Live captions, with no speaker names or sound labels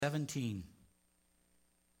17.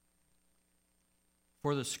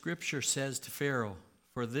 For the scripture says to Pharaoh,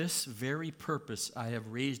 for this very purpose I have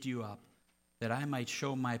raised you up, that I might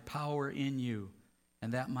show my power in you,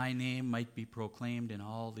 and that my name might be proclaimed in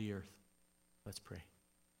all the earth. Let's pray.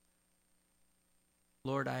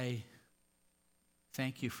 Lord, I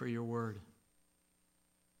thank you for your word,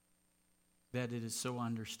 that it is so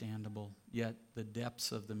understandable, yet the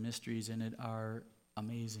depths of the mysteries in it are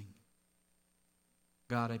amazing.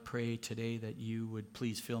 God, I pray today that you would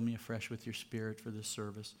please fill me afresh with your Spirit for this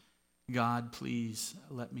service. God, please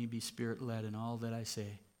let me be Spirit-led in all that I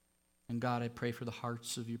say. And God, I pray for the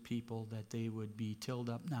hearts of your people that they would be tilled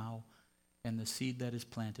up now and the seed that is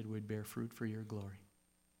planted would bear fruit for your glory.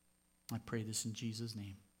 I pray this in Jesus'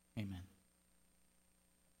 name. Amen.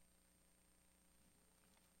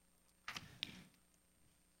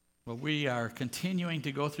 Well, we are continuing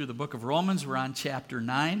to go through the book of Romans. We're on chapter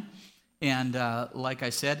 9. And like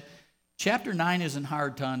I said, chapter 9 isn't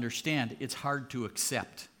hard to understand. It's hard to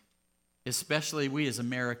accept, especially we as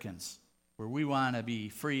Americans, where we want to be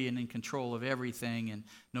free and in control of everything, and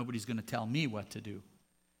nobody's going to tell me what to do.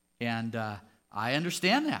 And I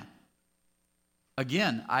understand that.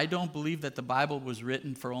 Again, I don't believe that the Bible was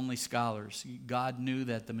written for only scholars. God knew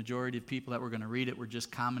that the majority of people that were going to read it were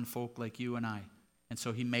just common folk like you and I. And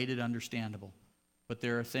so he made it understandable. But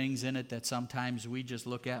there are things in it that sometimes we just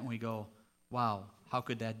look at and we go, wow, how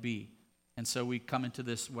could that be? And so we come into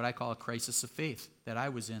this, what I call a crisis of faith that I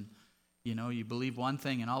was in. You know, you believe one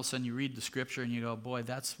thing and all of a sudden you read the scripture and you go, boy,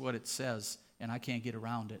 that's what it says and I can't get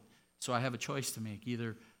around it. So I have a choice to make.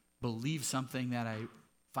 Either believe something that I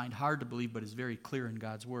find hard to believe but is very clear in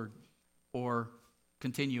God's word, or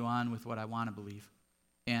continue on with what I want to believe.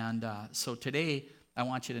 And so today I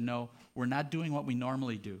want you to know we're not doing what we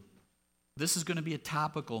normally do. This is going to be a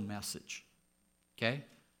topical message, okay?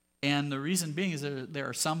 And the reason being is there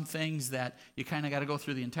are some things that you kind of got to go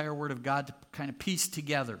through the entire Word of God to kind of piece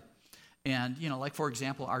together. And, you know, like, for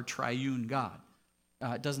example, our triune God.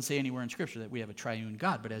 It doesn't say anywhere in Scripture that we have a triune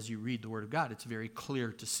God, but as you read the Word of God, it's very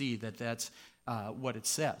clear to see that that's what it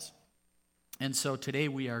says. And so today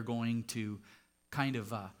we are going to kind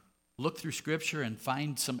of look through Scripture and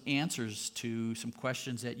find some answers to some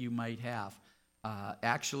questions that you might have.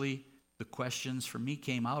 Actually, the questions for me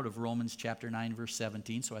came out of Romans chapter 9, verse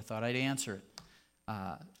 17, so I thought I'd answer it.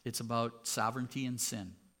 It's about sovereignty and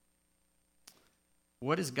sin.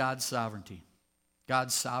 What is God's sovereignty?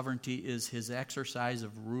 God's sovereignty is his exercise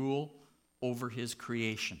of rule over his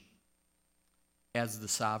creation. As the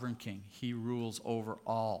sovereign king, he rules over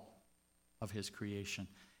all of his creation.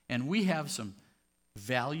 And we have some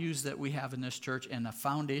values that we have in this church, and a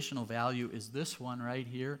foundational value is this one right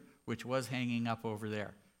here, which was hanging up over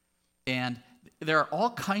there. And there are all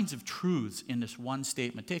kinds of truths in this one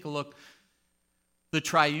statement. Take a look. The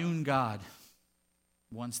triune God.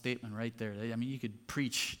 One statement right there. I mean, you could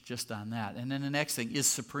preach just on that. And then the next thing is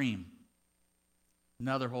supreme.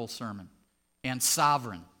 Another whole sermon. And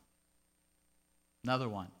sovereign. Another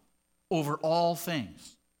one. Over all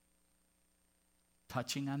things.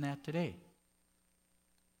 Touching on that today.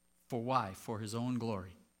 For why? For his own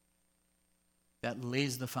glory. That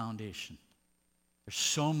lays the foundation. There's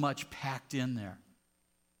so much packed in there.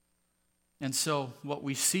 And so what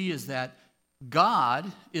we see is that God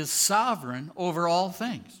is sovereign over all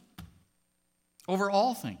things. Over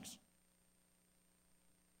all things.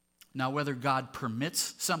 Now, whether God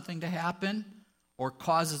permits something to happen or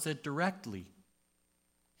causes it directly,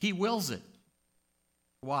 he wills it.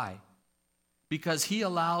 Why? Because he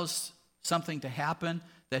allows something to happen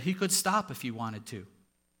that he could stop if he wanted to.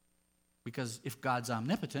 Because if God's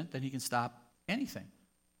omnipotent, then he can stop anything.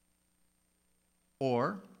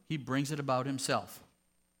 Or he brings it about himself.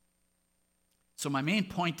 So my main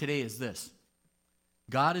point today is this.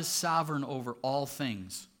 God is sovereign over all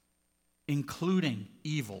things, including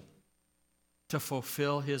evil, to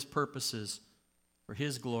fulfill his purposes for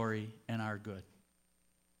his glory and our good.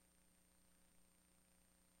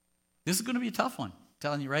 This is going to be a tough one, I'm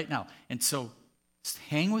telling you right now. And so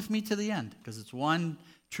hang with me to the end, because it's one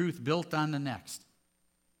truth built on the next.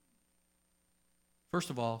 First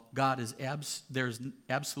of all, there's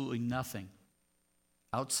absolutely nothing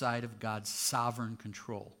outside of God's sovereign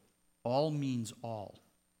control. All means all.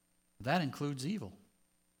 That includes evil.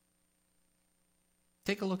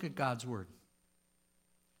 Take a look at God's word.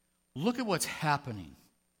 Look at what's happening.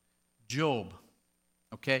 Job,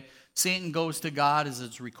 okay? Satan goes to God, as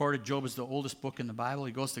it's recorded. Job is the oldest book in the Bible.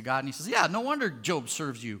 He goes to God and he says, yeah, no wonder Job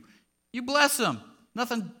serves you. You bless him.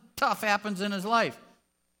 Nothing tough happens in his life.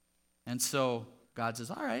 And so God says,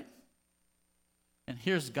 all right. And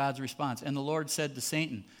here's God's response. And the Lord said to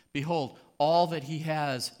Satan, behold, All that he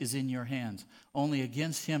has is in your hands. Only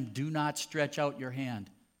against him do not stretch out your hand.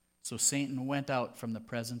 So Satan went out from the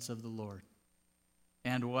presence of the Lord.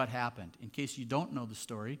 And what happened? In case you don't know the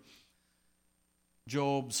story,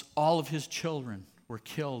 all of his children were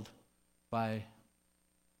killed by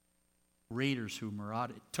raiders who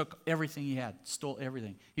marauded, took everything he had, stole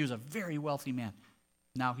everything. He was a very wealthy man.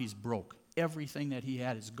 Now he's broke. Everything that he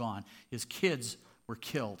had is gone. His kids were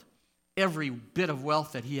killed. Every bit of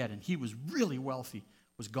wealth that he had, and he was really wealthy,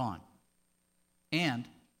 was gone. And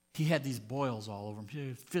he had these boils all over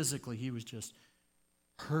him. Physically, he was just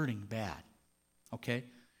hurting bad. Okay?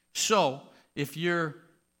 So, if you're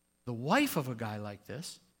the wife of a guy like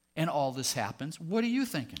this, and all this happens, what are you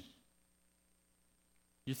thinking?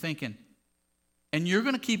 You're thinking, and you're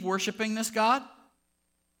going to keep worshiping this God?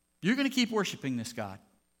 You're going to keep worshiping this God.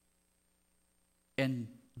 And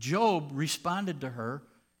Job responded to her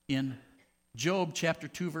in Job chapter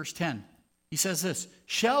 2, verse 10. He says this,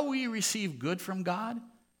 shall we receive good from God,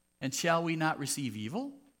 and shall we not receive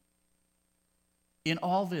evil? In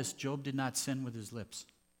all this, Job did not sin with his lips.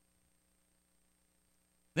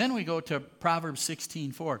 Then we go to Proverbs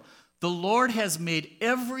 16:4. The Lord has made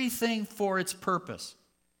everything for its purpose,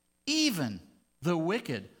 even the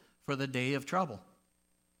wicked for the day of trouble.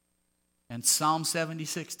 And Psalm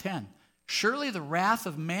 76:10. Surely the wrath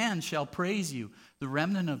of man shall praise you. The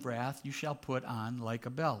remnant of wrath you shall put on like a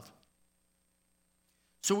belt.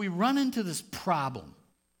 So we run into this problem.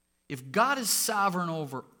 If God is sovereign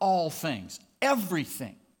over all things,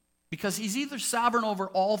 everything, because he's either sovereign over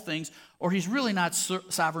all things or he's really not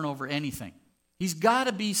sovereign over anything. He's got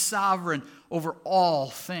to be sovereign over all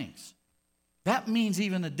things. That means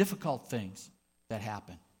even the difficult things that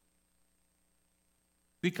happen.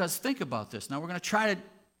 Because think about this. Now we're going to try to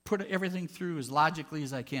put everything through as logically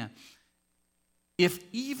as I can. If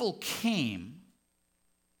evil came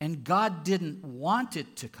and God didn't want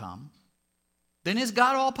it to come, then is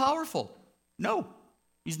God all-powerful? No,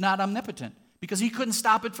 he's not omnipotent because he couldn't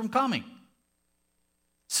stop it from coming.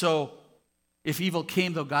 So if evil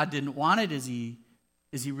came though God didn't want it, is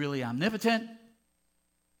he really omnipotent?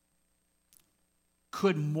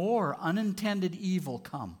 Could more unintended evil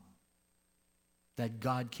come that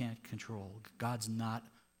God can't control? God's not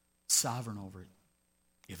sovereign over it.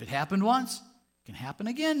 If it happened once, it can happen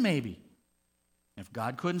again maybe. If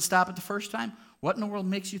God couldn't stop it the first time, what in the world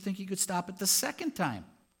makes you think he could stop it the second time,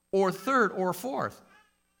 or third, or fourth?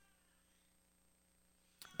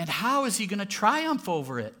 And how is he going to triumph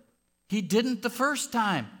over it? He didn't the first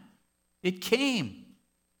time. It came.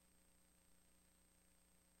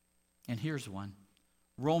 And here's one.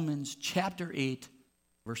 Romans chapter 8,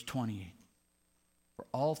 verse 28. For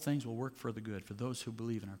all things will work for the good, for those who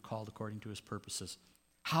believe and are called according to his purposes.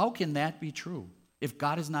 How can that be true if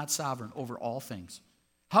God is not sovereign over all things?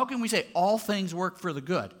 How can we say all things work for the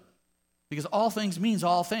good? Because all things means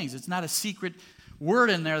all things. It's not a secret word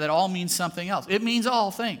in there that all means something else. It means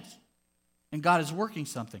all things. And God is working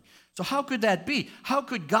something. So how could that be? How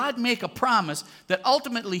could God make a promise that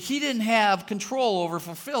ultimately he didn't have control over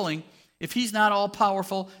fulfilling if he's not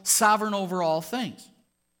all-powerful, sovereign over all things?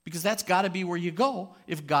 Because that's got to be where you go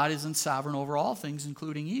if God isn't sovereign over all things,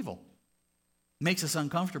 including evil. Makes us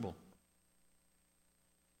uncomfortable.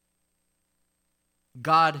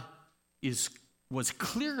 God was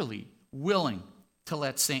clearly willing to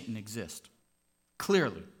let Satan exist.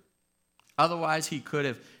 Clearly. Otherwise, he could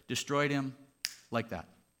have destroyed him like that.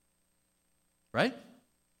 Right?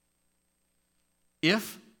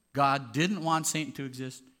 If God didn't want Satan to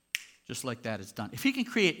exist, just like that, it's done. If he can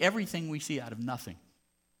create everything we see out of nothing,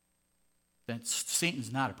 then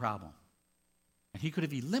Satan's not a problem. And he could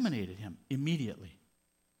have eliminated him immediately.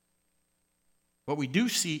 What we do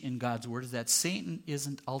see in God's word is that Satan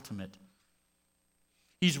isn't ultimate.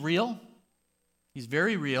 He's real. He's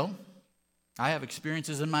very real. I have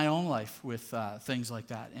experiences in my own life with things like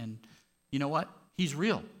that. And you know what? He's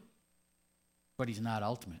real. But he's not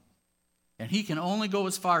ultimate. And he can only go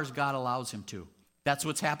as far as God allows him to. That's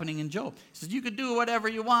what's happening in Job. He says, you could do whatever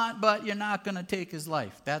you want, but you're not going to take his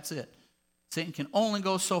life. That's it. Satan can only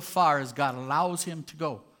go so far as God allows him to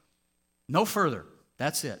go. No further.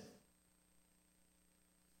 That's it.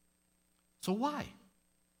 So why?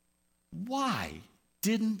 Why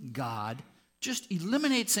didn't God just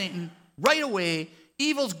eliminate Satan right away?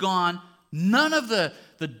 Evil's gone. None of the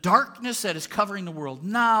darkness that is covering the world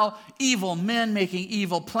now, evil men making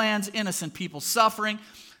evil plans, innocent people suffering.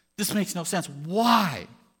 This makes no sense. Why?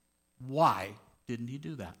 Why didn't he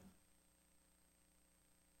do that?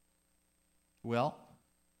 Well,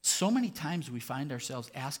 so many times we find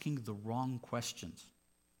ourselves asking the wrong questions.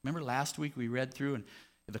 Remember last week we read through and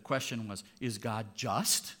the question was, is God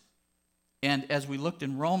just? And as we looked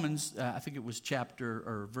in Romans, I think it was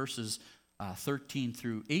verses 13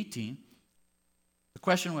 through 18, the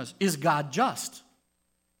question was, is God just?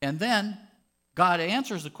 And then God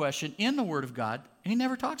answers the question in the Word of God, and he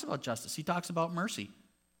never talks about justice. He talks about mercy.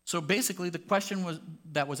 So basically, the question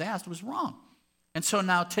that was asked was wrong. And so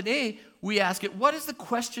now today, we ask it, what is the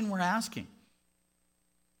question we're asking?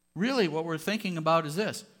 Really, what we're thinking about is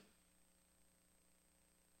this.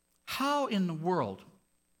 How in the world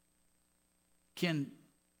can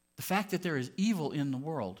the fact that there is evil in the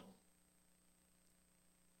world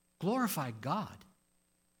glorify God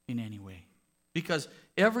in any way? Because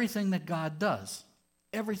everything that God does,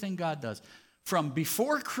 from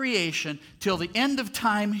before creation till the end of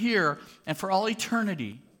time here and for all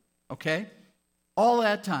eternity, okay, all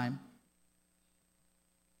that time,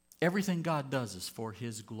 everything God does is for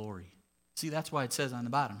his glory. See, that's why it says on the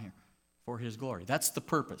bottom here, for his glory. That's the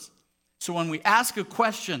purpose. So when we ask a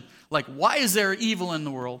question like, why is there evil in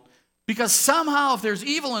the world? Because somehow if there's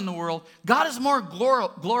evil in the world, God is more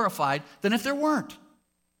glorified than if there weren't.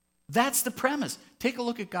 That's the premise. Take a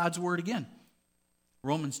look at God's word again.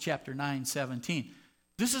 Romans chapter 9:17.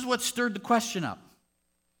 This is what stirred the question up.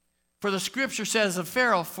 For the scripture says of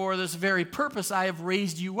Pharaoh, for this very purpose I have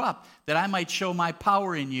raised you up, that I might show my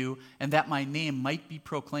power in you, and that my name might be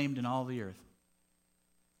proclaimed in all the earth.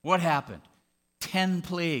 What happened? 10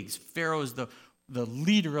 plagues. Pharaoh is the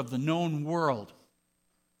leader of the known world.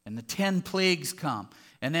 And the 10 plagues come.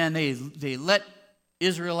 And then they let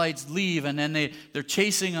Israelites leave, and then they're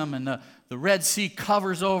chasing them, and the Red Sea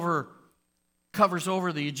covers over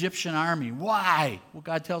the Egyptian army. Why? Well,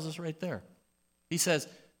 God tells us right there. He says,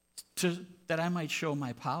 that I might show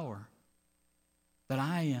my power, that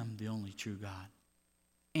I am the only true God.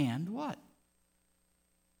 And what?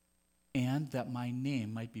 And that my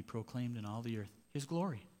name might be proclaimed in all the earth. His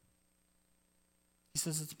glory. He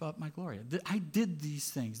says it's about my glory. I did these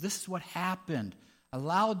things. This is what happened. I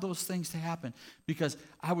allowed those things to happen because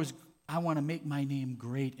I want to make my name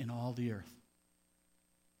great in all the earth.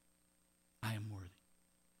 I am worthy.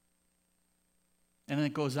 And then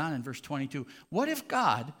it goes on in verse 22. What if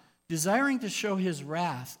God, desiring to show his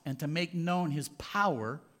wrath and to make known his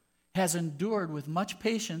power, has endured with much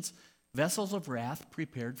patience vessels of wrath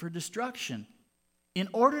prepared for destruction, in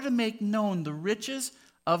order to make known the riches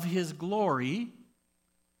of his glory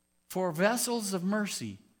for vessels of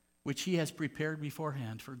mercy, which he has prepared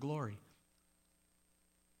beforehand for glory.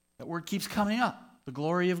 That word keeps coming up, the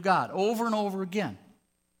glory of God, over and over again.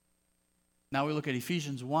 Now we look at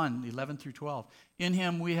Ephesians 1, 11 through 12. In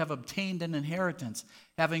him we have obtained an inheritance,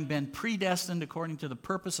 having been predestined according to the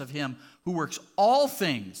purpose of him who works all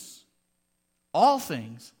things,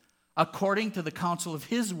 according to the counsel of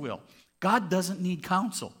his will. God doesn't need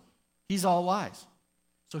counsel. He's all wise.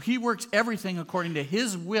 So he works everything according to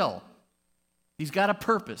his will. He's got a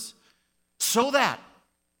purpose. So that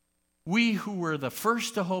we who were the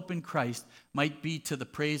first to hope in Christ might be to the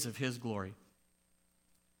praise of his glory.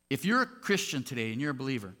 If you're a Christian today and you're a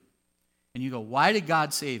believer, and you go, why did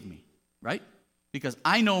God save me? Right? Because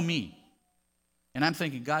I know me. And I'm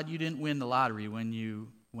thinking, God, you didn't win the lottery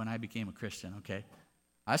when I became a Christian, okay?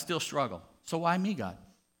 I still struggle. So why me, God?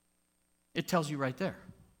 It tells you right there.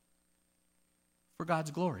 For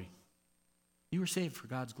God's glory. You were saved for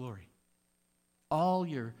God's glory. All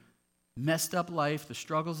your messed up life, the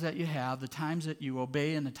struggles that you have, the times that you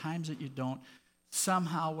obey and the times that you don't,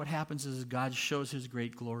 somehow what happens is God shows his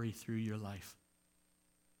great glory through your life.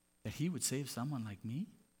 That he would save someone like me?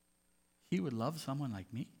 He would love someone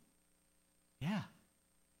like me? Yeah.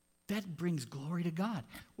 That brings glory to God.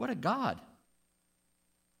 What a God.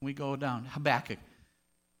 We go down. Habakkuk.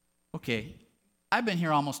 Okay, I've been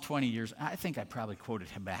here almost 20 years. I think I probably quoted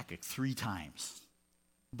Habakkuk 3 times.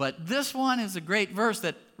 But this one is a great verse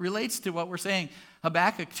that relates to what we're saying.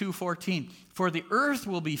 Habakkuk 2:14. For the earth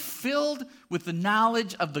will be filled with the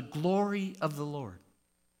knowledge of the glory of the Lord,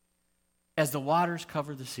 as the waters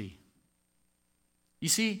cover the sea. You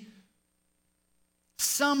see,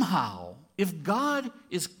 somehow, if God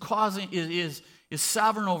is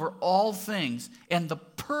sovereign over all things, and the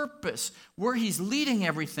purpose where he's leading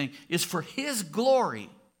everything is for his glory,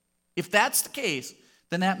 if that's the case,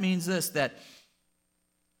 then that means this, that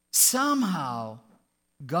somehow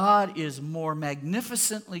God is more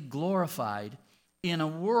magnificently glorified in a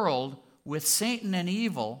world with Satan and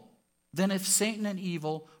evil than if Satan and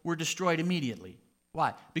evil were destroyed immediately.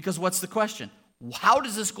 Why? Because what's the question? How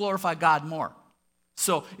does this glorify God more?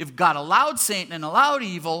 So if God allowed Satan and allowed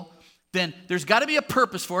evil, then there's got to be a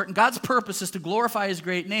purpose for it, and God's purpose is to glorify his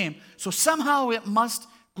great name, so somehow it must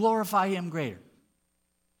glorify him greater.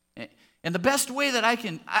 And the best way that I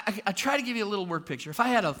try to give you a little word picture. If I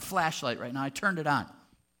had a flashlight right now, I turned it on.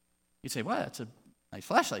 You'd say, well, that's a nice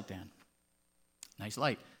flashlight, Dan. Nice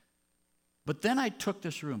light. But then I took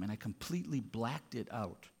this room and I completely blacked it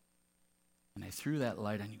out. And I threw that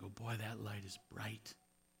light on. You go, boy, that light is bright.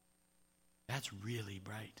 That's really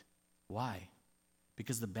bright. Why?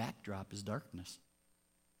 Because the backdrop is darkness.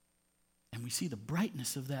 And we see the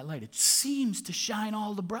brightness of that light. It seems to shine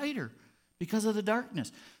all the brighter because of the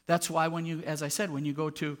darkness. That's why when you, as I said, when you go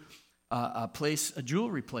to a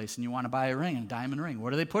jewelry place, and you want to buy a ring, a diamond ring, what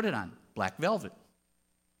do they put it on? Black velvet.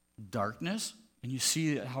 Darkness, and you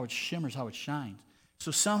see how it shimmers, how it shines.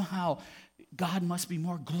 So somehow, God must be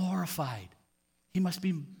more glorified. He must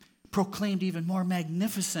be proclaimed even more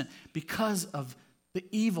magnificent because of the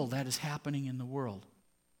evil that is happening in the world.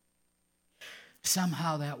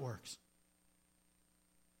 Somehow that works.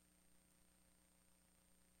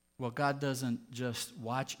 Well, God doesn't just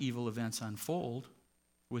watch evil events unfold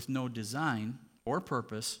with no design or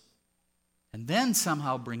purpose and then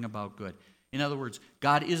somehow bring about good. In other words,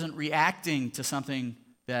 God isn't reacting to something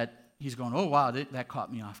that he's going, oh, wow, that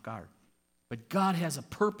caught me off guard. But God has a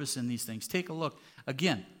purpose in these things. Take a look.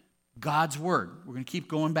 Again, God's Word. We're going to keep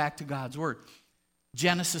going back to God's Word.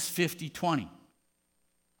 Genesis 50:20.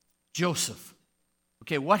 Joseph.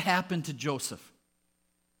 Okay, what happened to Joseph?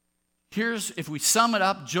 If we sum it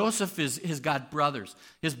up, Joseph has got brothers.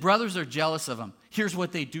 His brothers are jealous of him. Here's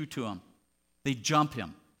what they do to him. They jump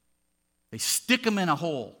him. They stick him in a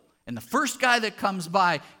hole. And the first guy that comes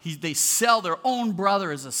by, they sell their own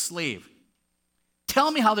brother as a slave.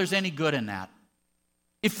 Tell me how there's any good in that.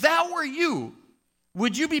 If that were you,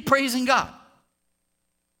 would you be praising God?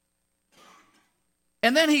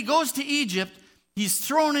 And then he goes to Egypt. He's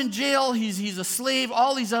thrown in jail. He's a slave,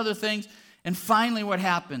 all these other things. And finally what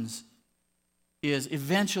happens is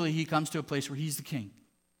eventually he comes to a place where he's the king.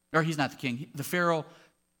 Or he's not the king. The Pharaoh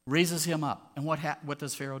raises him up. And what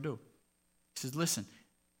does Pharaoh do? He says, listen,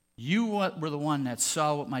 you were the one that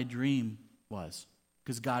saw what my dream was,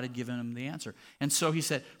 because God had given him the answer. And so he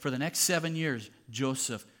said, for the next 7 years,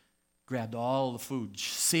 Joseph grabbed all the food,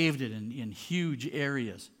 saved it in huge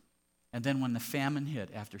areas. And then when the famine hit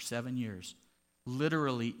after 7 years,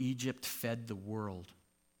 literally Egypt fed the world.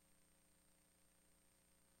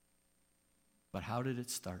 But how did it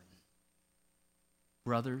start?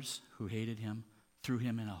 Brothers who hated him threw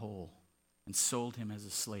him in a hole and sold him as a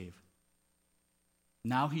slave.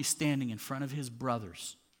 Now he's standing in front of his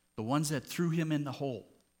brothers, the ones that threw him in the hole.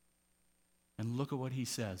 And look at what he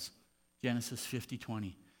says. Genesis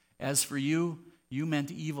 50:20. As for you, you meant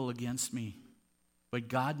evil against me, but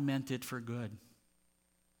God meant it for good,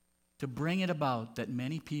 to bring it about that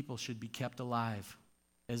many people should be kept alive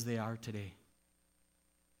as they are today.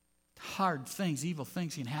 Hard things, evil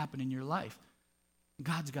things can happen in your life.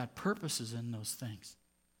 God's got purposes in those things.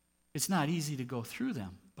 It's not easy to go through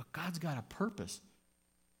them, but God's got a purpose.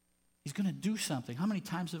 He's going to do something. How many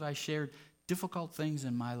times have I shared difficult things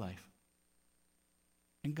in my life?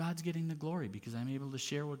 And God's getting the glory because I'm able to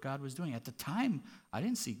share what God was doing. At the time, I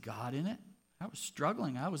didn't see God in it. I was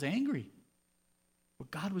struggling. I was angry. But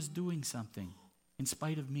God was doing something in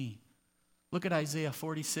spite of me. Look at Isaiah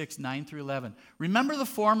 46:9-11. Remember the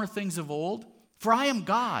former things of old? For I am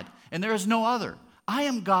God, and there is no other. I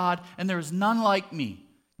am God, and there is none like me,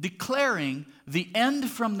 declaring the end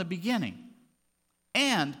from the beginning,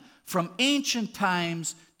 and from ancient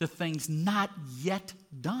times the things not yet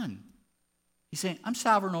done. He's saying, I'm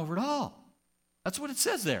sovereign over it all. That's what it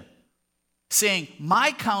says there. Saying,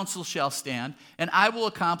 my counsel shall stand, and I will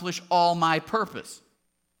accomplish all my purpose.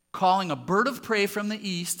 Calling a bird of prey from the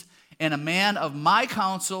east, and a man of my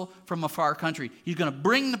counsel from a far country. He's going to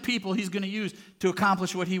bring the people he's going to use to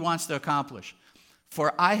accomplish what he wants to accomplish.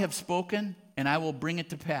 For I have spoken, and I will bring it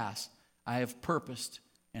to pass. I have purposed,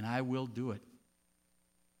 and I will do it.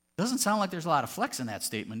 Doesn't sound like there's a lot of flex in that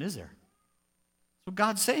statement, is there? That's what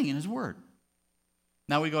God's saying in his word.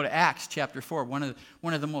 Now we go to Acts chapter 4, one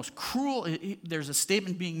of the most cruel, there's a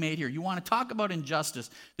statement being made here. You want to talk about injustice.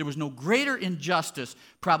 There was no greater injustice,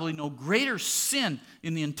 probably no greater sin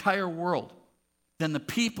in the entire world than the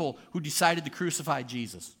people who decided to crucify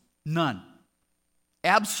Jesus. None.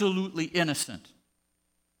 Absolutely innocent.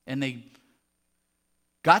 And they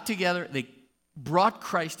got together, they brought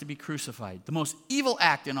Christ to be crucified. The most evil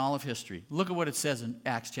act in all of history. Look at what it says in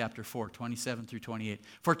Acts chapter 4, 27-28.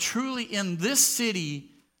 For truly in this city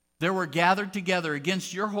there were gathered together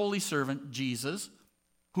against your holy servant, Jesus,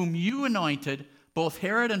 whom you anointed, both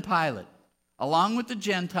Herod and Pilate, along with the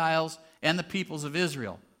Gentiles and the peoples of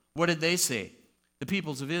Israel. What did they say? The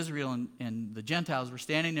peoples of Israel and the Gentiles were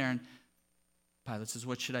standing there, and Pilate says,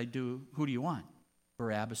 what should I do? Who do you want?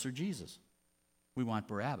 Barabbas or Jesus? We want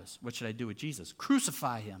Barabbas. What should I do with Jesus?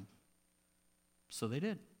 Crucify him. So they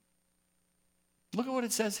did. Look at what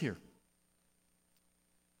it says here.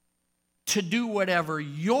 To do whatever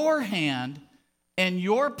your hand and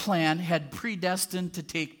your plan had predestined to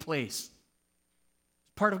take place.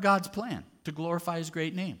 It's part of God's plan to glorify his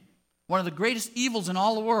great name. One of the greatest evils in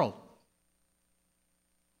all the world.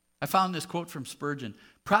 I found this quote from Spurgeon.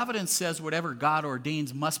 Providence says whatever God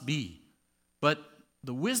ordains must be, but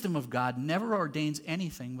the wisdom of God never ordains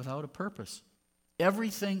anything without a purpose.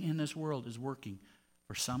 Everything in this world is working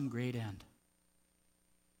for some great end.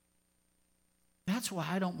 That's why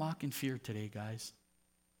I don't walk in fear today, guys.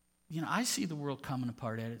 You know, I see the world coming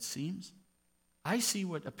apart as it seems. I see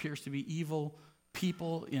what appears to be evil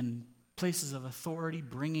people in places of authority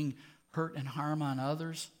bringing hurt and harm on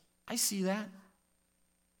others. I see that.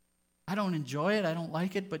 I don't enjoy it. I don't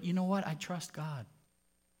like it. But you know what? I trust God.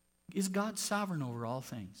 Is God sovereign over all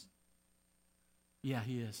things? Yeah,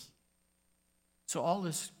 he is. So all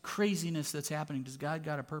this craziness that's happening, does God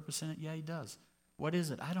got a purpose in it? Yeah, he does. What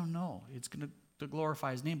is it? I don't know. It's going to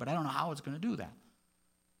glorify his name, but I don't know how it's going to do that.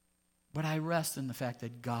 But I rest in the fact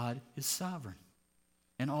that God is sovereign.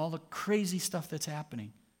 And all the crazy stuff that's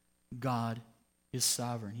happening, God is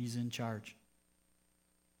sovereign. He's in charge.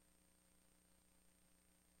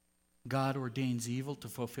 God ordains evil to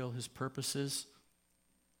fulfill his purposes.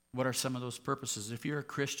 What are some of those purposes? If you're a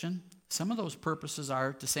Christian, some of those purposes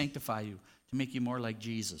are to sanctify you, to make you more like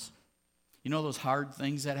Jesus. You know those hard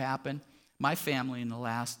things that happen? My family in the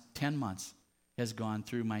last 10 months has gone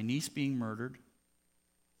through my niece being murdered.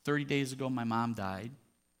 30 days ago, my mom died.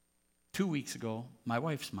 2 weeks ago, my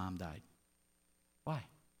wife's mom died. Why?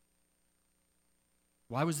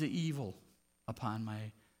 Why was the evil upon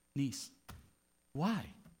my niece? Why?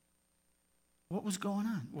 What was going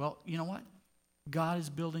on? Well, you know what? God is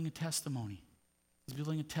building a testimony. He's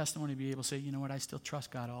building a testimony to be able to say, you know what, I still trust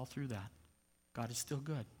God all through that. God is still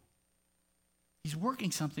good. He's working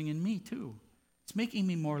something in me too. It's making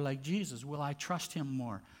me more like Jesus. Will I trust him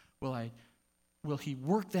more? Will he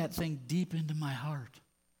work that thing deep into my heart?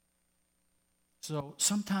 So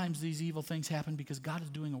sometimes these evil things happen because God is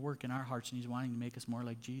doing a work in our hearts and he's wanting to make us more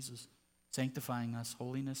like Jesus, sanctifying us,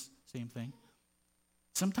 holiness, same thing.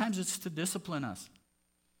 Sometimes it's to discipline us.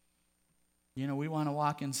 You know, we want to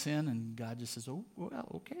walk in sin and God just says, oh, well,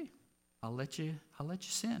 okay, I'll let you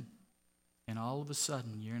sin. And all of a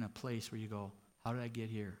sudden you're in a place where you go, how did I get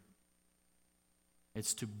here?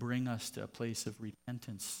 It's to bring us to a place of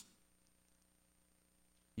repentance.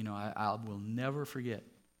 You know, I will never forget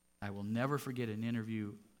an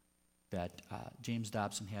interview that James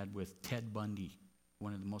Dobson had with Ted Bundy,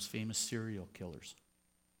 one of the most famous serial killers.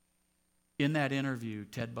 In that interview,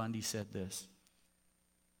 Ted Bundy said this.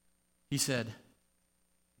 He said,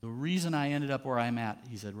 the reason I ended up where I'm at,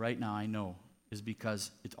 he said, right now I know, is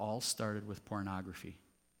because it all started with pornography.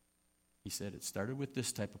 He said, it started with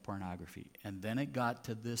this type of pornography, and then it got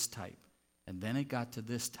to this type, and then it got to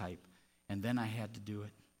this type, and then I had to do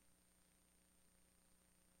it.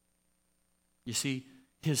 You see,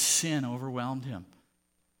 his sin overwhelmed him.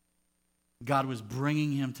 God was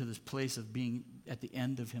bringing him to this place of being at the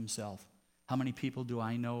end of himself. How many people do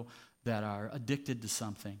I know that are addicted to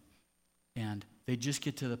something and they just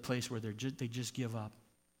get to the place where they just give up?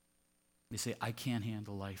 They say, I can't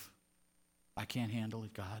handle life. I can't handle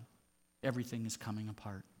it, God. Everything is coming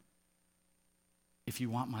apart. If you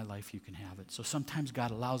want my life, you can have it. So sometimes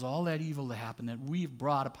God allows all that evil to happen that we've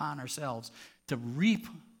brought upon ourselves to reap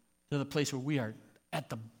to the place where we are at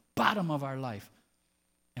the bottom of our life.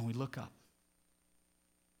 And we look up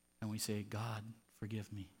and we say, God,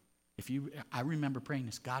 forgive me. I remember praying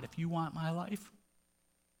this, God, if you want my life,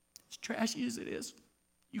 as trashy as it is,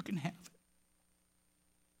 you can have it.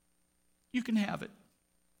 You can have it.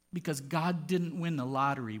 Because God didn't win the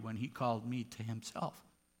lottery when he called me to himself.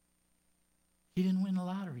 He didn't win the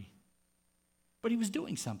lottery. But he was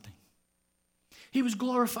doing something. He was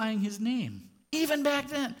glorifying his name. Even back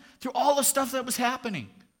then, through all the stuff that was happening.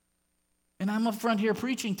 And I'm up front here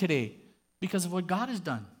preaching today because of what God has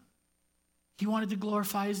done. He wanted to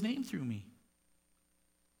glorify his name through me.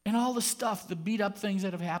 And all the stuff, the beat up things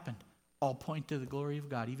that have happened, all point to the glory of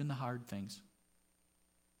God, even the hard things.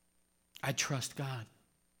 I trust God.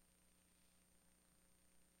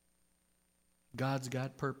 God's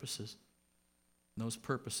got purposes. And those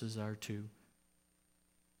purposes are to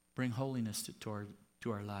bring holiness to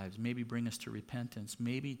our lives, maybe bring us to repentance,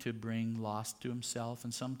 maybe to bring loss to himself,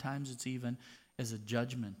 and sometimes it's even as a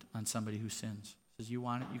judgment on somebody who sins. Says, you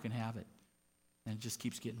want it, you can have it. And it just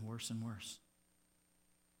keeps getting worse and worse.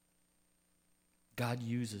 God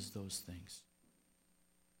uses those things.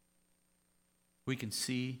 we can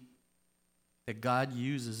see that God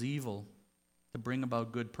uses evil to bring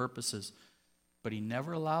about good purposes, but he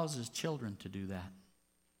never allows his children to do that.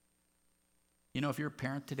 You know, if you're a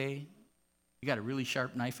parent today, you got a really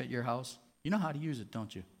sharp knife at your house, you know how to use it,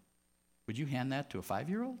 don't you? Would you hand that to a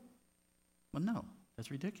 5-year-old? Well, no,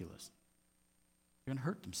 that's ridiculous. They're going to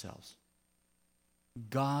hurt themselves.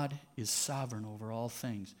 God is sovereign over all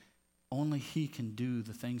things. Only he can do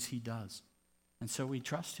the things he does. And so we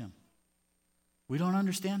trust him. We don't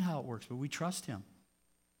understand how it works, but we trust him.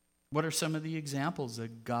 What are some of the examples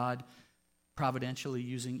of God providentially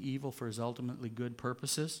using evil for his ultimately good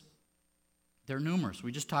purposes? They're numerous.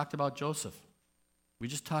 We just talked about Joseph. We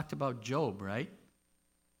just talked about Job, right?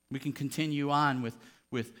 We can continue on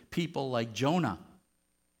with people like Jonah.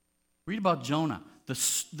 Read about Jonah.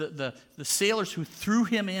 The sailors who threw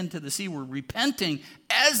him into the sea were repenting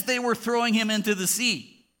as they were throwing him into the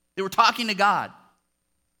sea. They were talking to God.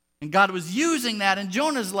 And God was using that in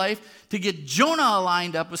Jonah's life to get Jonah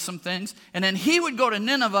aligned up with some things. And then he would go to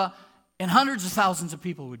Nineveh and hundreds of thousands of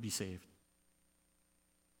people would be saved.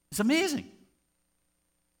 It's amazing.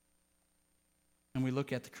 And we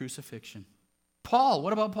look at the crucifixion. Paul,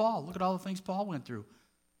 what about Paul? Look at all the things Paul went through.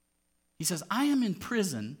 He says, I am in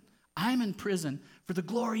prison for the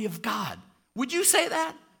glory of God. Would you say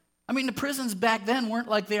that? I mean, the prisons back then weren't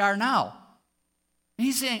like they are now. And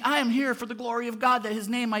he's saying, I am here for the glory of God, that his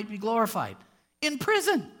name might be glorified. In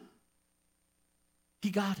prison. He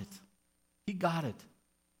got it. He got it.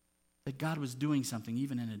 That God was doing something,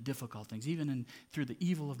 even in the difficult things. Even through the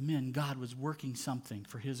evil of men, God was working something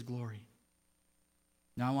for his glory.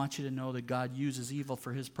 Now I want you to know that God uses evil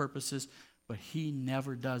for his purposes, but he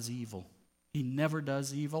never does evil. He never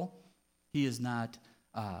does evil. He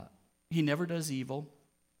never does evil,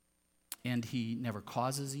 and he never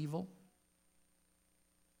causes evil.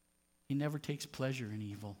 He never takes pleasure in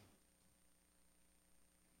evil.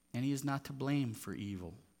 And he is not to blame for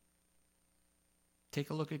evil. Take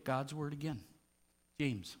a look at God's word again.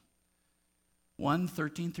 James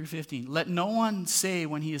 1:13 through 15. Let no one say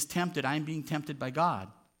when he is tempted, I am being tempted by God.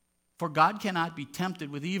 For God cannot be tempted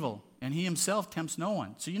with evil, and he himself tempts no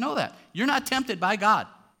one. So you know that. You're not tempted by God.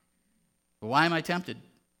 Well, why am I tempted?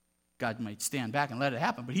 God might stand back and let it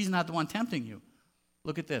happen, but he's not the one tempting you.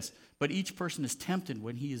 Look at this. But each person is tempted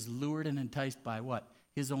when he is lured and enticed by what?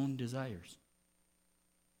 His own desires.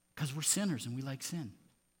 Because we're sinners and we like sin.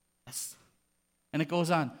 And it goes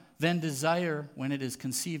on. Then desire, when it is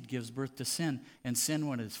conceived, gives birth to sin. And sin,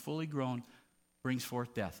 when it is fully grown, brings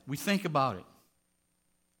forth death. We think about it.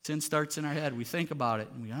 Sin starts in our head. We think about it.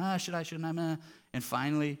 And we, should I, shouldn't I? And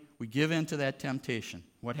finally, we give in to that temptation.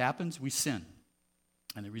 What happens? We sin.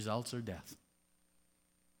 And the results are death.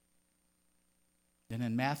 Then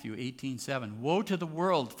in Matthew 18:7, woe to the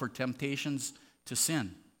world for temptations to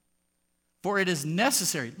sin. For it is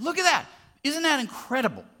necessary. Look at that. Isn't that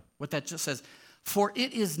incredible what that just says? For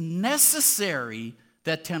it is necessary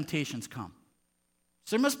that temptations come.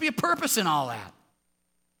 So there must be a purpose in all that.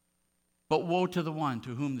 But woe to the one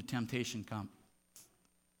to whom the temptation comes.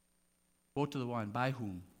 Woe to the one by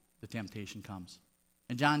whom the temptation comes.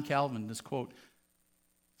 And John Calvin, this quote,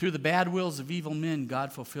 through the bad wills of evil men,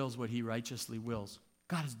 God fulfills what he righteously wills.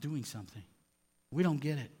 God is doing something. We don't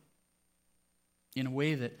get it. In a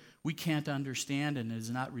way that we can't understand and is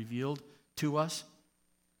not revealed to us,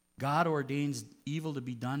 God ordains evil to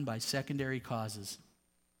be done by secondary causes,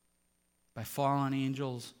 by fallen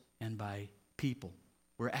angels and by people.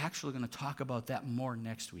 We're actually going to talk about that more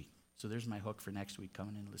next week. So there's my hook for next week. Come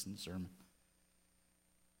in and listen to the sermon.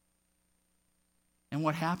 And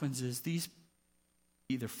what happens is these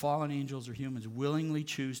either fallen angels or humans willingly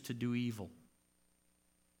choose to do evil.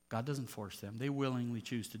 God doesn't force them. They willingly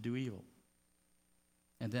choose to do evil.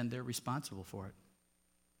 And then they're responsible for it.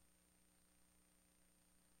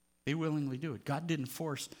 They willingly do it. God didn't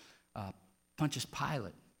force Pontius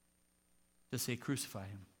Pilate to say, crucify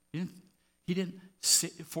him. He didn't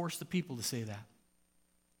force the people to say that.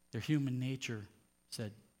 Their human nature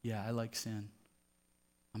said, yeah, I like sin.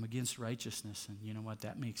 I'm against righteousness, and you know what?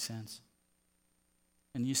 That makes sense.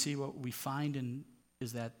 And you see what we find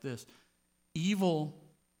is that this evil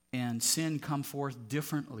and sin come forth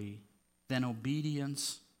differently than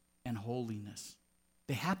obedience and holiness.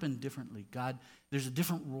 They happen differently. There's a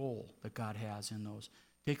different role that God has in those.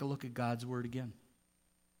 Take a look at God's word again.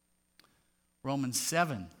 Romans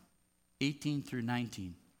 7:18 through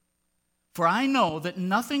 19. For I know that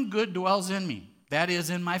nothing good dwells in me, that is,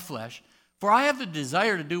 in my flesh. For I have the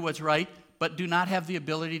desire to do what's right, but do not have the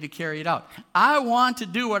ability to carry it out. I want to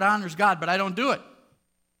do what honors God, but I don't do it.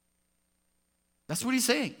 That's what he's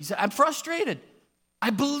saying. He said, I'm frustrated. I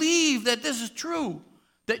believe that this is true,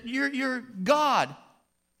 that you're God,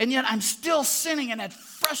 and yet I'm still sinning, and that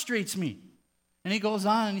frustrates me. And he goes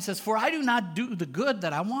on and he says, for I do not do the good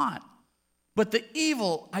that I want, but the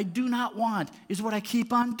evil I do not want is what I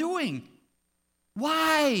keep on doing.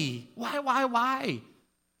 Why? Why?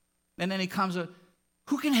 And then he comes with,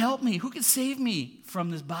 who can help me? Who can save me from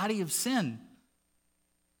this body of sin?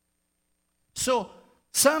 So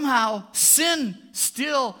somehow sin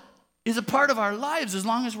still is a part of our lives as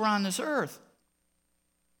long as we're on this earth.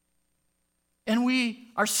 And we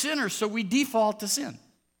are sinners, so we default to sin.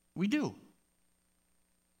 We do.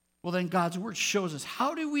 Well, then God's word shows us,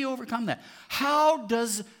 how do we overcome that? How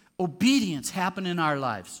does obedience happen in our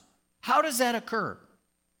lives? How does that occur?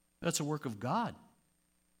 That's a work of God.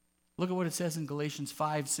 Look at what it says in Galatians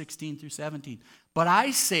 5:16 through 17. But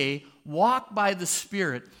I say, walk by the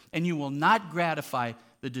Spirit, and you will not gratify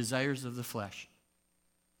the desires of the flesh.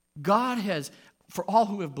 God has, for all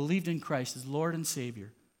who have believed in Christ as Lord and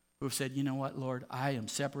Savior, who have said, you know what, Lord, I am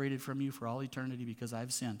separated from you for all eternity because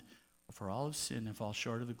I've sinned. For all have sinned and fall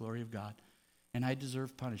short of the glory of God. And I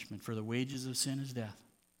deserve punishment, for the wages of sin is death.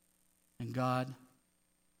 And God,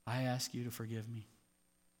 I ask you to forgive me.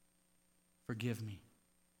 Forgive me,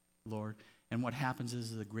 Lord. And what happens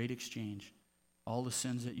is the great exchange. All the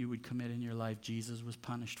sins that you would commit in your life, Jesus was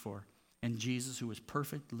punished for. And Jesus, who was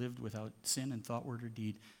perfect, lived without sin in thought, word, or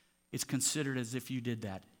deed. It's considered as if you did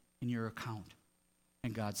that in your account.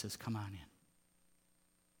 And God says, come on in.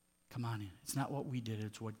 Come on in. It's not what we did,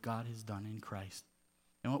 it's what God has done in Christ.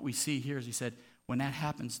 And what we see here is he said, when that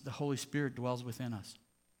happens, the Holy Spirit dwells within us.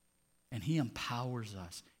 And he empowers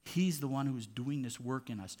us. He's the one who's doing this work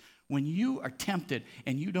in us. When you are tempted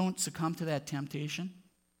and you don't succumb to that temptation,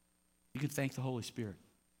 you can thank the Holy Spirit.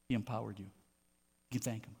 He empowered you. You can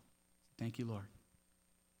thank him. Thank you, Lord.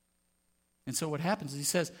 And so what happens is he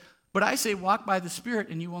says, but I say, walk by the Spirit,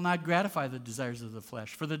 and you will not gratify the desires of the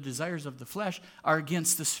flesh. For the desires of the flesh are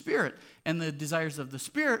against the Spirit, and the desires of the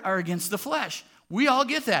Spirit are against the flesh. We all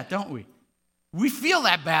get that, don't we? We feel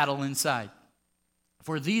that battle inside.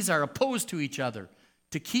 For these are opposed to each other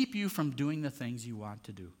to keep you from doing the things you want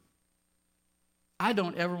to do. I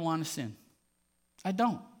don't ever want to sin. I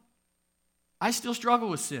don't. I still struggle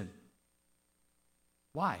with sin.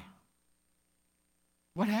 Why?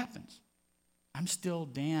 What happens? I'm still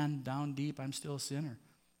down deep. I'm still a sinner.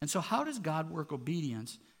 And so how does God work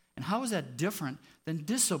obedience? And how is that different than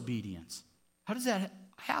disobedience? How does that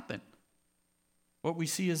happen? What we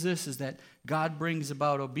see is this, is that God brings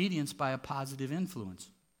about obedience by a positive influence.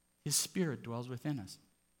 His Spirit dwells within us.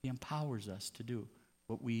 He empowers us to do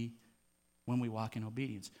when we walk in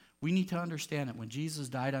obedience. We need to understand that when Jesus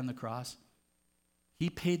died on the cross, he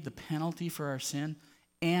paid the penalty for our sin,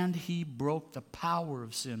 and he broke the power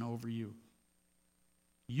of sin over you.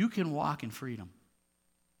 You can walk in freedom.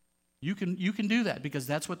 You can do that because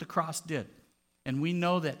that's what the cross did. And we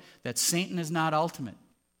know that Satan is not ultimate.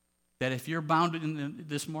 That if you're bound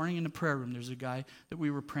this morning in the prayer room, there's a guy that we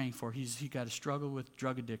were praying for. He got a struggle with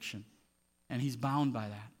drug addiction. And he's bound by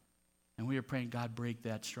that. And we are praying, God, break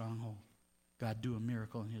that stronghold. God, do a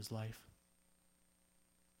miracle in his life.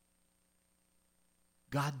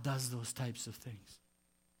 God does those types of things.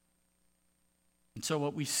 And so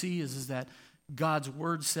what we see is that God's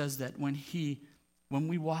word says that when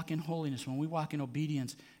we walk in holiness, when we walk in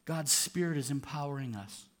obedience, God's Spirit is empowering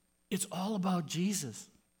us. It's all about Jesus.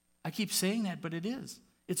 I keep saying that, but it is.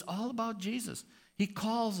 It's all about Jesus. He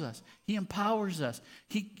calls us. He empowers us.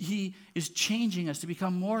 He is changing us to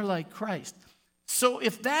become more like Christ. So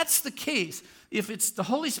if that's the case, if it's the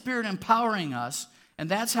Holy Spirit empowering us, and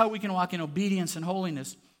that's how we can walk in obedience and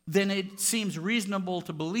holiness, then it seems reasonable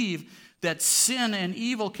to believe that sin and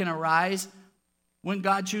evil can arise when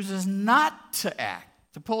God chooses not to act,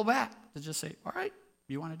 to pull back, to just say, all right,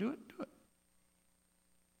 you want to do it? Do it.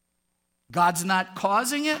 God's not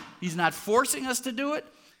causing it. He's not forcing us to do it.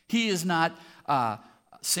 He is not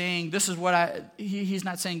saying, this is what he's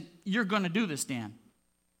not saying, you're going to do this, Dan.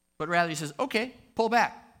 But rather he says, okay, pull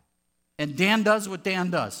back. And Dan does what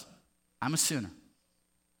Dan does. I'm a sinner.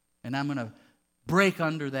 And I'm going to break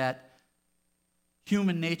under that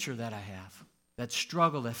human nature that I have. That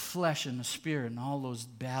struggle, that flesh and the spirit and all those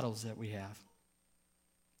battles that we have.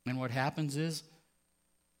 And what happens is,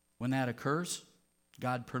 when that occurs,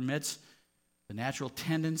 God permits the natural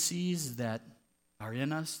tendencies that are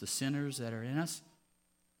in us, the sinners that are in us,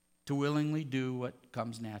 to willingly do what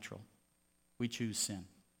comes natural. We choose sin.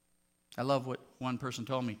 I love what one person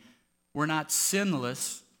told me. We're not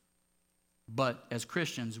sinless, but as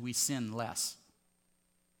Christians, we sin less.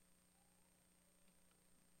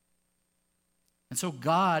 And so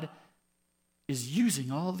God is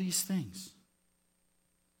using all these things.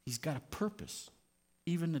 He's got a purpose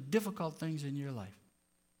even the difficult things in your life.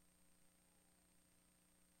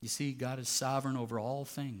 You see, God is sovereign over all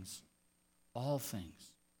things,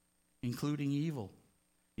 including evil,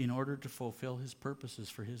 in order to fulfill his purposes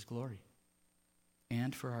for his glory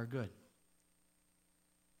and for our good.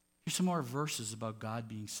 Here's some more verses about God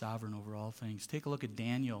being sovereign over all things. Take a look at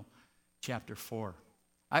Daniel chapter 4.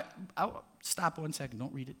 I'll stop 1 second.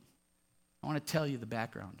 Don't read it. I want to tell you the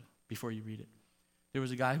background before you read it. There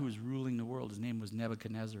was a guy who was ruling the world. His name was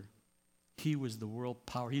Nebuchadnezzar. He was the world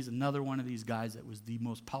power. He's another one of these guys that was the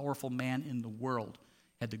most powerful man in the world.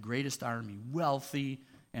 Had the greatest army, wealthy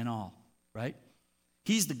and all, right?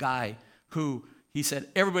 He's the guy who, he said,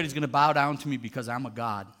 everybody's going to bow down to me because I'm a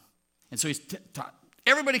god. And so he's taught,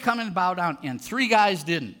 everybody come and bow down. And 3 guys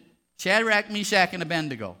didn't. Shadrach, Meshach, and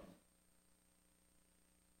Abednego.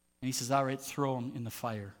 And he says, all right, throw them in the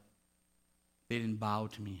fire. They didn't bow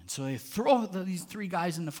to me. And so they throw these 3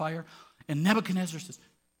 guys in the fire. And Nebuchadnezzar says,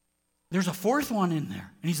 there's a 4th one in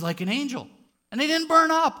there. And he's like an angel. And they didn't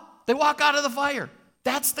burn up. They walk out of the fire.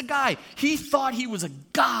 That's the guy. He thought he was a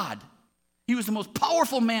god. He was the most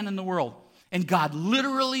powerful man in the world. And God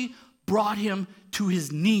literally brought him to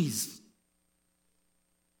his knees.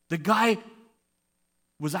 The guy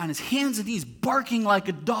was on his hands and knees barking like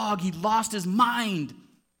a dog. He lost his mind.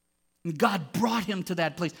 And God brought him to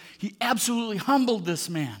that place. He absolutely humbled this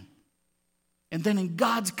man. And then in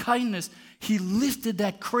God's kindness, he lifted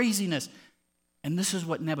that craziness. And this is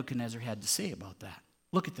what Nebuchadnezzar had to say about that.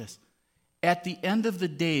 Look at this. At the end of the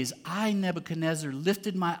days, I, Nebuchadnezzar,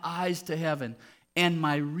 lifted my eyes to heaven, and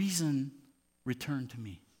my reason returned to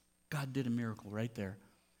me. God did a miracle right there.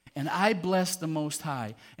 And I blessed the Most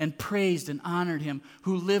High, and praised and honored him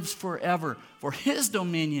who lives forever. For his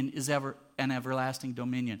dominion is ever an everlasting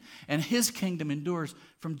dominion, and his kingdom endures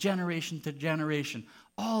from generation to generation.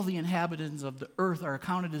 All the inhabitants of the earth are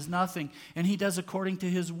accounted as nothing, and he does according to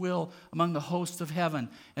his will among the hosts of heaven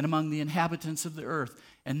and among the inhabitants of the earth.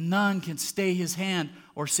 And none can stay his hand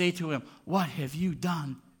or say to him, what have you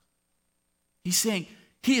done? He's saying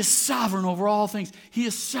he is sovereign over all things. He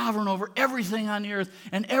is sovereign over everything on the earth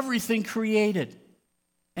and everything created.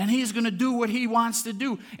 And he's going to do what he wants to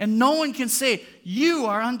do. And no one can say, you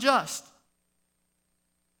are unjust.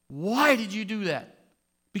 Why did you do that?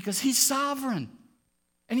 Because he's sovereign.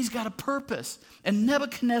 And he's got a purpose. And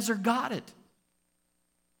Nebuchadnezzar got it.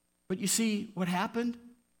 But you see what happened?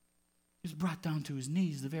 He was brought down to his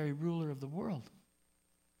knees, the very ruler of the world.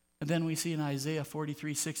 And then we see in Isaiah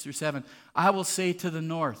 43, 6-7, I will say to the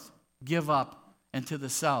north, give up, and to the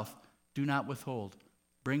south, do not withhold.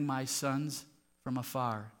 Bring my sons from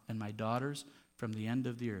afar and my daughters from the end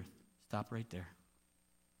of the earth. Stop right there.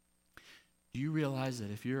 Do you realize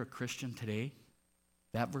that if you're a Christian today,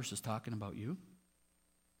 that verse is talking about you?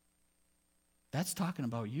 That's talking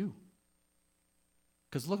about you.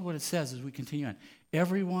 Because look what it says as we continue on.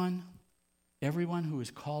 Everyone who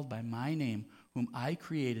is called by my name, whom I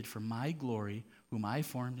created for my glory, whom I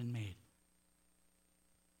formed and made.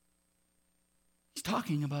 He's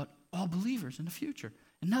talking about all believers in the future.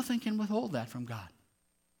 And nothing can withhold that from God.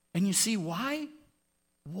 And you see why?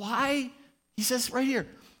 Why? He says right here,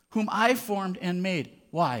 whom I formed and made.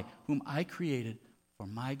 Why? Whom I created for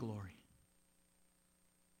my glory.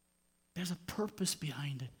 There's a purpose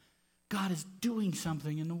behind it. God is doing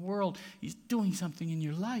something in the world. He's doing something in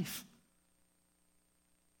your life.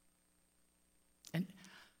 And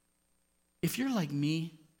if you're like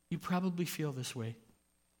me, you probably feel this way.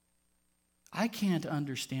 I can't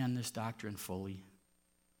understand this doctrine fully.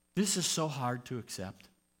 This is so hard to accept.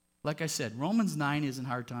 Like I said, Romans 9 isn't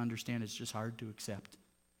hard to understand. It's just hard to accept.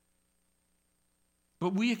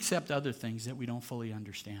 But we accept other things that we don't fully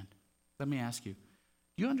understand. Let me ask you,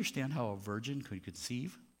 do you understand how a virgin could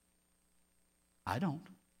conceive? I don't.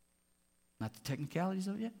 Not the technicalities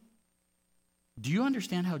of it yet. Do you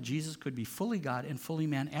understand how Jesus could be fully God and fully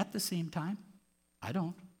man at the same time? I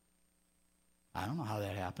don't. I don't know how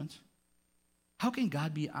that happens. How can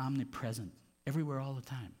God be omnipresent everywhere all the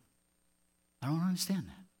time? I don't understand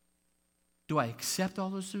that. Do I accept all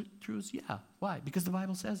those truths? Yeah. Why? Because the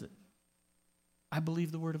Bible says it. I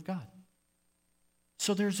believe the Word of God.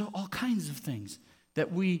 So there's all kinds of things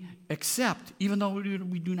that we accept, even though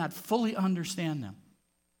we do not fully understand them,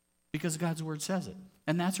 because God's Word says it.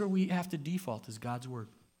 And that's where we have to default, is God's Word.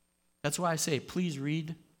 That's why I say, please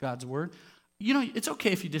read God's Word. You know, it's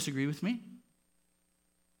okay if you disagree with me,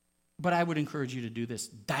 but I would encourage you to do this.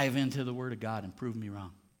 Dive into the Word of God and prove me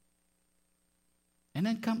wrong. And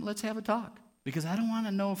then let's have a talk, because I don't want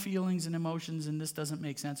to know feelings and emotions and this doesn't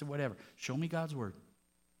make sense or whatever. Show me God's Word.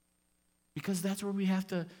 Because that's where we have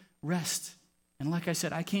to rest. And like I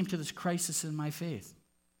said, I came to this crisis in my faith.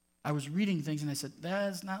 I was reading things and I said,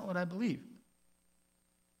 that's not what I believe.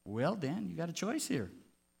 Well, Dan, you got a choice here.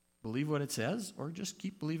 Believe what it says or just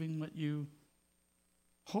keep believing what you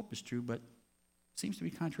hope is true, but seems to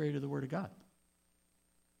be contrary to the Word of God.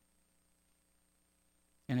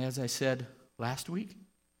 And as I said last week,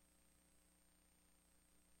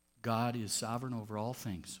 God is sovereign over all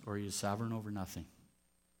things, or he is sovereign over nothing.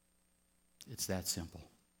 It's that simple.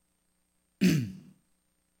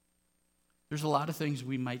 There's a lot of things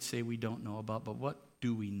we might say we don't know about, but what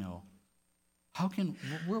do we know?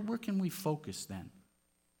 Where can we focus then?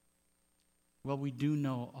 Well, we do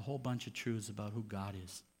know a whole bunch of truths about who God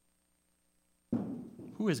is.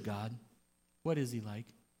 Who is God? What is he like?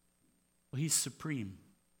 Well, he's supreme.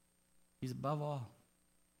 He's above all.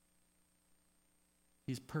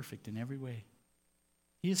 He's perfect in every way.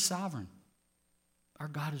 He is sovereign. Our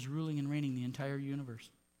God is ruling and reigning the entire universe.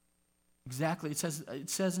 Exactly. It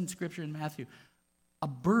says in Scripture in Matthew, a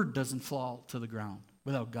bird doesn't fall to the ground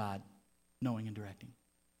without God knowing and directing.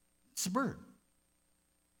 It's a bird.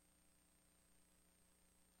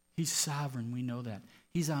 He's sovereign, we know that.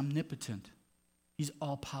 He's omnipotent. He's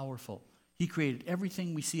all-powerful. He created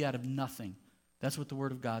everything we see out of nothing. That's what the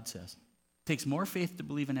Word of God says. It takes more faith to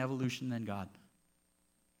believe in evolution than God.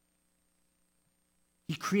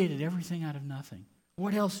 He created everything out of nothing.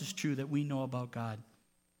 What else is true that we know about God?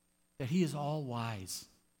 That he is all-wise.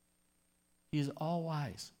 He is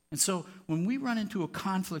all-wise. And so when we run into a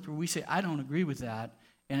conflict where we say, I don't agree with that,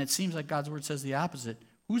 and it seems like God's Word says the opposite,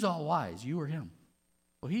 who's all-wise, you or him?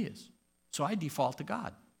 Well, he is. So I default to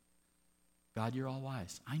God. God, you're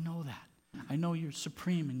all-wise. I know that. I know you're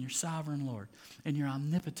supreme and you're sovereign, Lord, and you're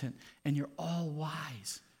omnipotent and you're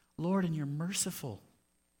all-wise. Lord, and you're merciful.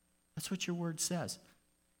 That's what your Word says.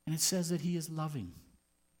 And it says that he is loving.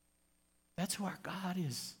 That's who our God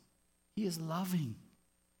is. He is loving.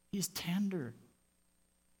 He is tender.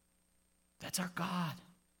 That's our God.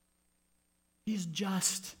 He is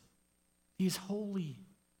just. He is holy.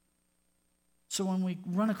 So when we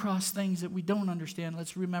run across things that we don't understand,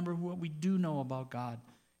 let's remember what we do know about God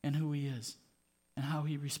and who he is and how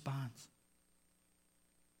he responds.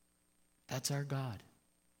 That's our God.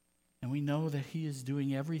 And we know that he is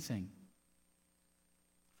doing everything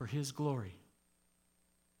for his glory.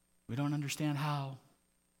 We don't understand how,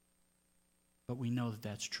 but we know that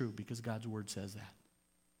that's true because God's Word says that.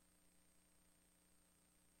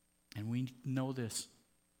 And we know this,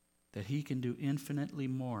 that he can do infinitely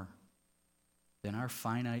more than our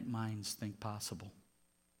finite minds think possible.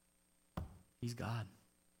 He's God.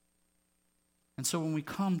 And so when we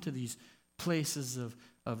come to these places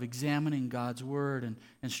of examining God's Word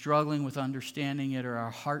and struggling with understanding it, or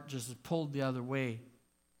our heart just is pulled the other way,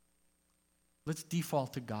 let's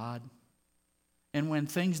default to God. And when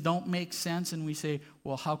things don't make sense and we say,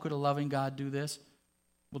 well, how could a loving God do this?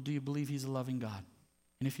 Well, do you believe he's a loving God?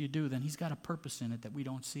 And if you do, then he's got a purpose in it that we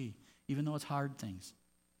don't see, even though it's hard things,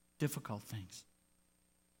 difficult things.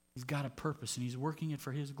 He's got a purpose, and he's working it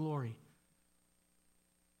for his glory.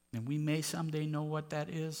 And we may someday know what that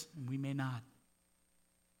is, and we may not.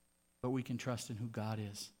 But we can trust in who God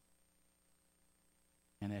is,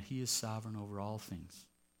 and that he is sovereign over all things.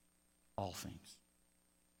 All things.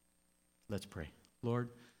 Let's pray. Lord,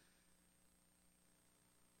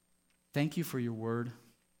 thank you for your word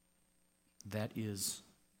that is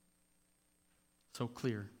so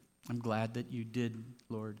clear. I'm glad that you did,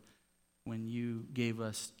 Lord, when you gave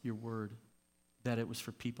us your word, that it was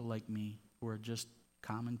for people like me who are just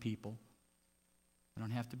common people. I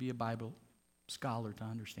don't have to be a Bible scholar to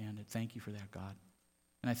understand it. Thank you for that, God.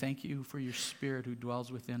 And I thank you for your Spirit who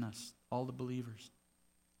dwells within us, all the believers,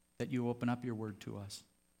 that you open up your word to us.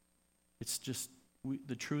 It's just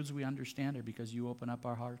the truths we understand are because you open up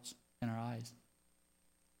our hearts and our eyes.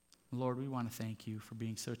 Lord, we want to thank you for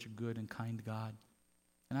being such a good and kind God.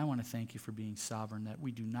 And I want to thank you for being sovereign, that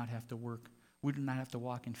we do not have to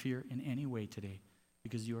walk in fear in any way today,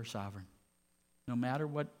 because you are sovereign. No matter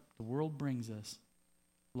what the world brings us,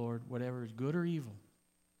 Lord, whatever is good or evil,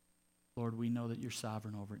 Lord, we know that you're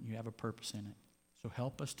sovereign over it and you have a purpose in it. So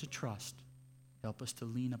help us to trust. Help us to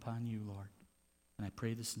lean upon you, Lord. And I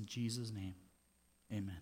pray this in Jesus' name. Amen.